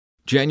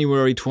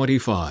January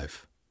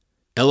 25.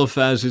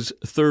 Eliphaz's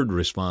third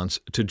response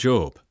to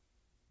Job.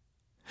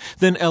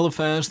 Then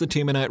Eliphaz the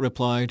Temanite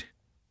replied,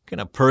 "Can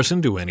a person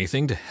do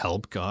anything to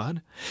help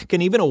God?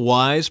 Can even a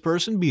wise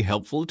person be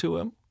helpful to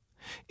him?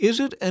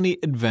 Is it any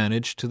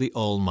advantage to the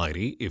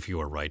Almighty if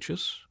you are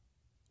righteous?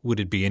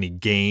 Would it be any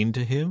gain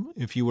to him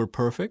if you were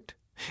perfect?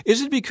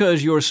 Is it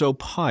because you are so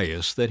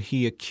pious that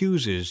he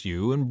accuses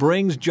you and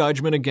brings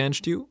judgment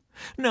against you?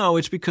 No,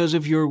 it's because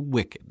of your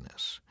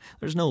wickedness.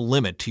 There's no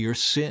limit to your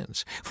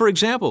sins. For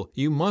example,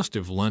 you must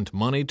have lent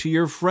money to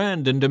your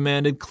friend and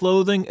demanded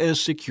clothing as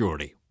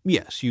security.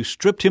 Yes, you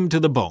stripped him to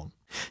the bone.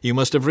 You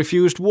must have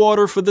refused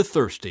water for the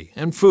thirsty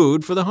and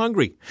food for the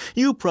hungry.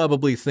 You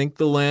probably think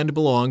the land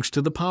belongs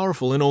to the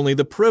powerful and only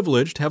the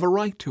privileged have a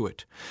right to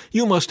it.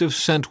 You must have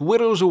sent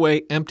widows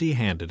away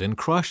empty-handed and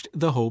crushed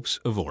the hopes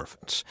of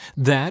orphans.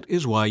 That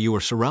is why you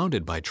are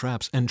surrounded by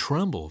traps and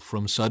tremble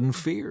from sudden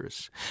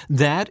fears.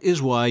 That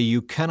is why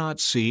you cannot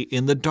see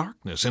in the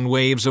darkness and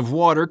waves of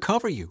water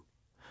cover you.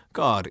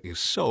 God is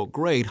so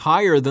great,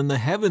 higher than the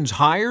heavens,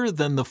 higher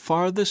than the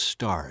farthest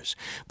stars.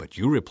 But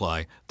you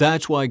reply,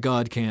 that's why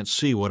God can't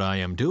see what I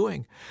am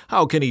doing.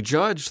 How can he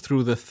judge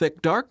through the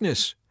thick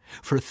darkness?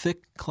 For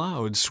thick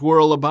clouds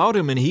swirl about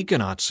him and he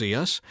cannot see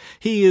us.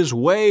 He is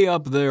way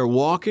up there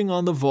walking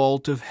on the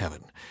vault of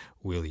heaven.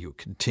 Will you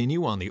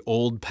continue on the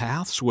old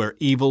paths where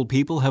evil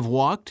people have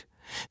walked?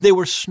 They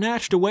were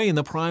snatched away in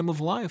the prime of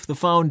life, the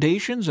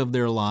foundations of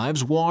their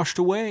lives washed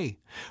away.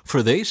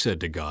 For they said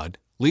to God,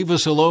 leave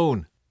us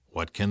alone.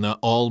 What can the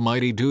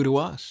Almighty do to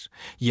us?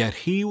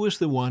 Yet he was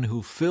the one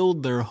who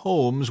filled their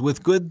homes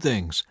with good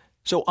things.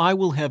 So I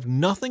will have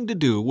nothing to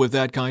do with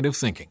that kind of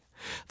thinking.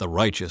 The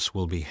righteous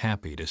will be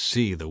happy to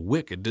see the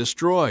wicked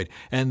destroyed,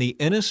 and the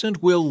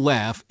innocent will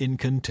laugh in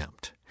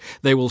contempt.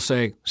 They will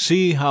say,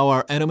 see how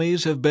our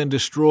enemies have been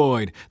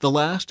destroyed. The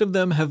last of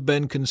them have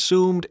been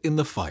consumed in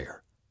the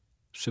fire.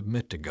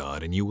 Submit to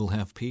God, and you will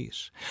have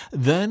peace.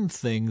 Then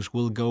things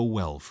will go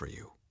well for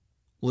you.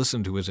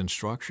 Listen to his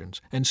instructions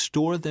and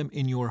store them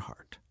in your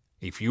heart.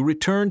 If you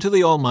return to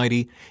the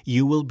Almighty,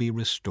 you will be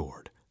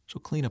restored. So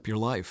clean up your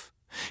life.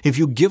 If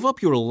you give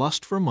up your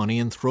lust for money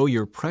and throw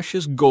your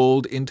precious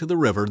gold into the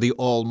river, the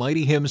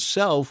Almighty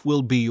himself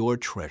will be your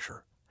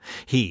treasure.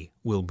 He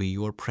will be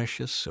your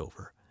precious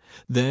silver.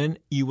 Then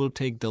you will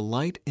take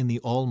delight in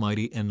the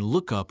Almighty and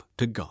look up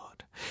to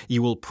God.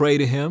 You will pray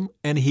to him,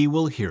 and he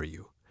will hear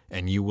you,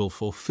 and you will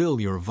fulfill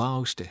your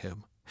vows to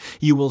him.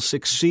 You will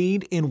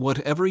succeed in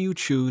whatever you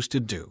choose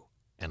to do,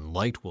 and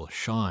light will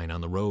shine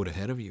on the road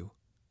ahead of you.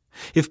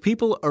 If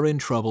people are in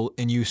trouble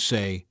and you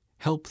say,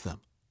 help them,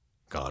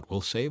 God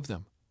will save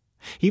them.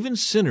 Even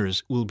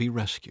sinners will be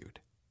rescued.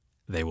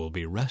 They will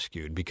be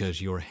rescued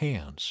because your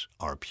hands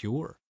are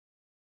pure.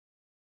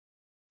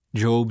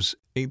 Job's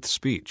eighth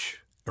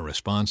speech, a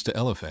response to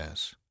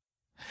Eliphaz.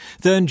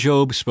 Then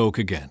Job spoke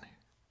again.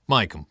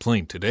 My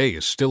complaint today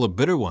is still a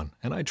bitter one,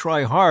 and I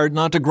try hard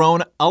not to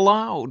groan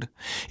aloud.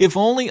 If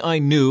only I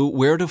knew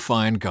where to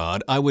find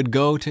God, I would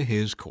go to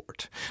his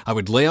court. I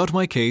would lay out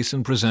my case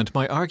and present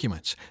my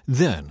arguments.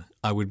 Then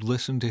I would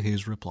listen to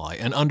his reply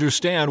and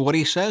understand what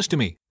he says to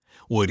me.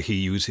 Would he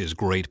use his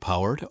great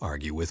power to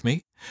argue with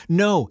me?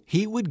 No,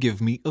 he would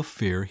give me a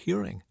fair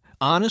hearing.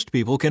 Honest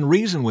people can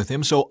reason with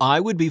him, so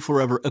I would be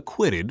forever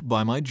acquitted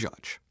by my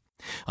judge.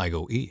 I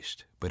go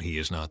east, but he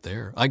is not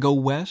there. I go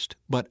west,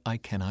 but I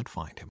cannot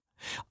find him.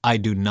 I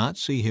do not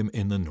see him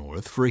in the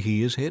north, for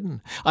he is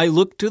hidden. I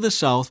look to the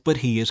south, but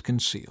he is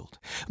concealed.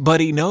 But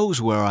he knows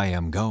where I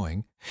am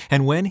going,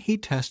 and when he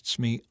tests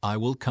me, I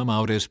will come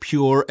out as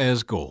pure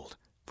as gold,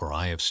 for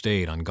I have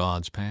stayed on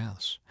God's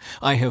paths.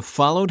 I have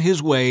followed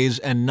his ways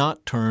and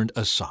not turned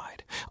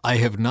aside. I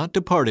have not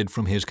departed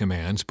from his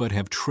commands, but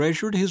have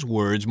treasured his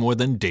words more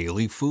than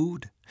daily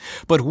food.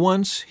 But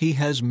once he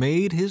has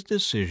made his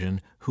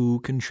decision, who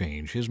can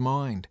change his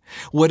mind?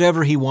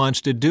 Whatever he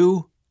wants to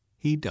do,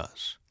 he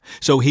does.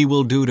 So he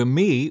will do to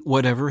me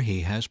whatever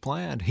he has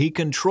planned. He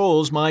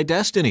controls my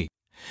destiny.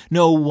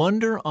 No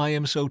wonder I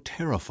am so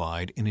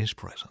terrified in his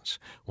presence.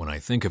 When I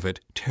think of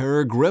it,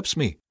 terror grips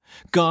me.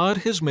 God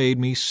has made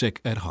me sick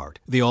at heart.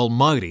 The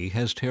Almighty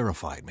has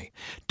terrified me.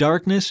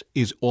 Darkness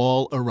is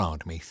all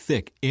around me.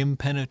 Thick,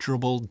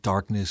 impenetrable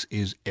darkness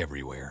is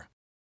everywhere.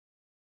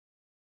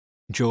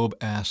 Job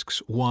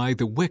asks why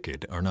the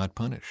wicked are not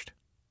punished.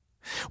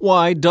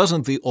 Why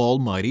doesn't the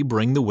Almighty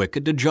bring the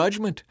wicked to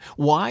judgment?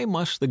 Why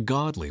must the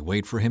godly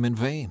wait for him in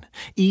vain?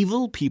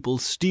 Evil people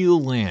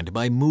steal land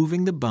by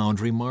moving the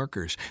boundary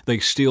markers. They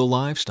steal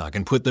livestock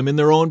and put them in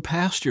their own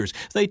pastures.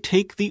 They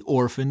take the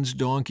orphan's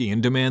donkey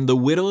and demand the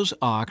widow's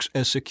ox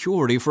as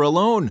security for a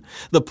loan.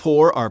 The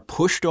poor are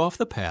pushed off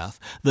the path.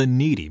 The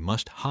needy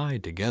must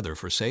hide together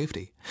for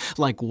safety.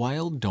 Like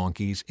wild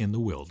donkeys in the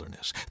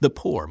wilderness, the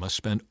poor must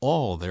spend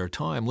all their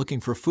time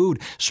looking for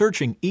food,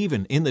 searching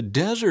even in the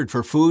desert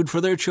for food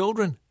for their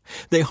children.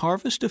 They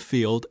harvest a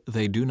field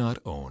they do not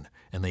own,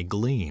 and they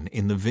glean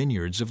in the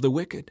vineyards of the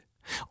wicked.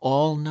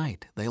 All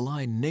night they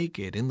lie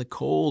naked in the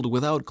cold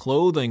without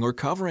clothing or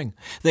covering.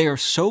 They are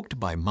soaked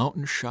by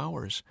mountain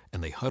showers,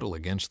 and they huddle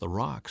against the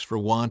rocks for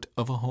want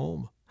of a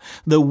home.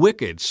 The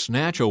wicked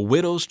snatch a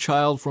widow's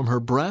child from her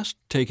breast,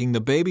 taking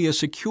the baby as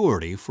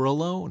security for a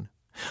loan.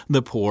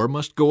 The poor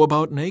must go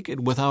about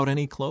naked without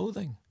any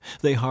clothing.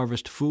 They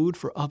harvest food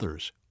for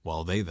others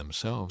while they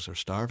themselves are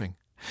starving.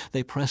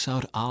 They press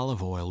out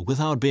olive oil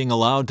without being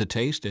allowed to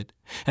taste it,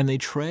 and they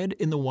tread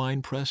in the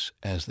winepress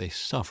as they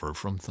suffer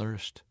from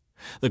thirst.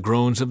 The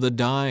groans of the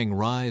dying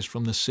rise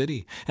from the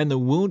city, and the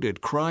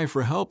wounded cry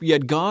for help,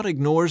 yet God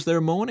ignores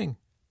their moaning.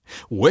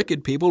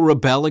 Wicked people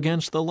rebel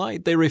against the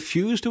light. They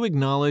refuse to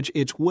acknowledge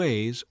its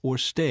ways or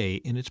stay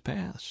in its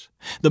paths.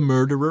 The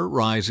murderer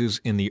rises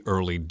in the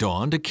early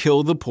dawn to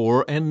kill the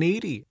poor and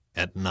needy.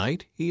 At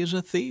night he is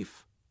a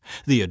thief.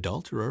 The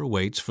adulterer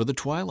waits for the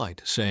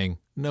twilight, saying,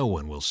 "No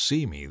one will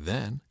see me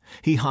then."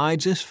 He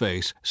hides his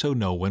face so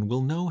no one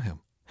will know him.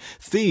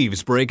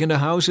 Thieves break into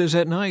houses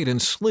at night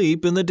and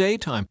sleep in the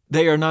daytime.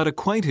 They are not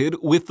acquainted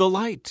with the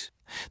light.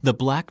 The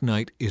black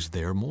night is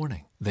their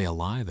morning. They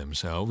ally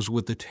themselves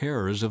with the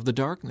terrors of the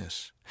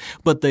darkness.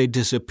 But they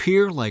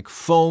disappear like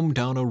foam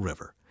down a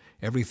river.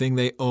 Everything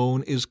they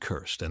own is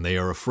cursed, and they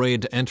are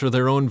afraid to enter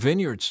their own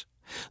vineyards.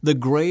 The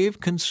grave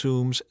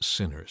consumes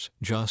sinners,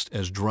 just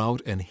as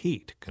drought and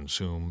heat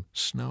consume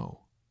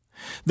snow.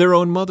 Their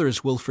own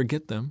mothers will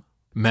forget them.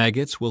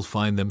 Maggots will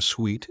find them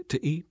sweet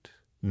to eat.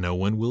 No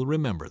one will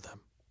remember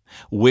them.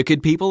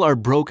 Wicked people are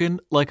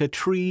broken like a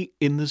tree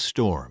in the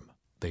storm.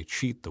 They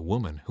cheat the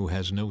woman who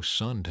has no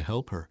son to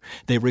help her.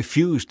 They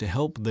refuse to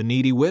help the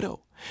needy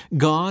widow.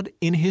 God,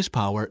 in His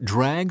power,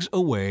 drags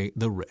away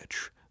the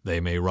rich. They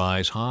may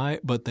rise high,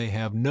 but they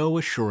have no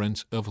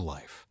assurance of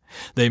life.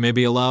 They may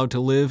be allowed to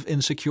live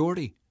in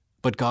security,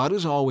 but God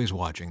is always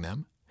watching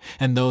them.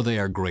 And though they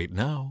are great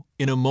now,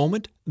 in a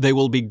moment they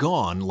will be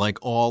gone like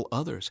all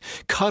others,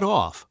 cut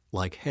off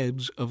like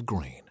heads of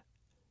grain.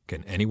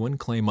 Can anyone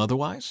claim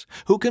otherwise?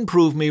 Who can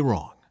prove me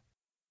wrong?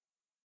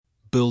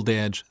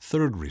 Bildad's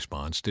third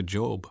response to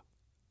Job.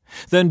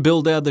 Then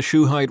Bildad the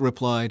Shuhite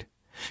replied,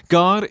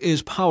 "God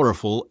is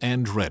powerful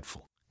and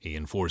dreadful. He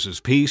enforces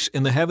peace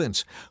in the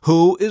heavens.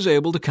 Who is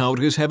able to count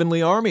His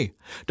heavenly army?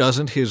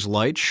 Doesn't His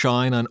light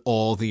shine on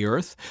all the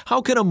earth?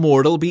 How can a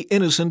mortal be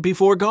innocent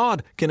before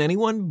God? Can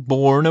anyone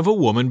born of a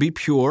woman be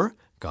pure?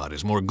 God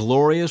is more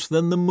glorious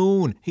than the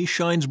moon. He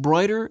shines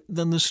brighter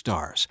than the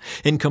stars.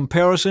 In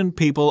comparison,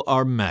 people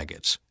are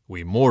maggots.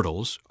 We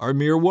mortals are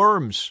mere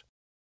worms."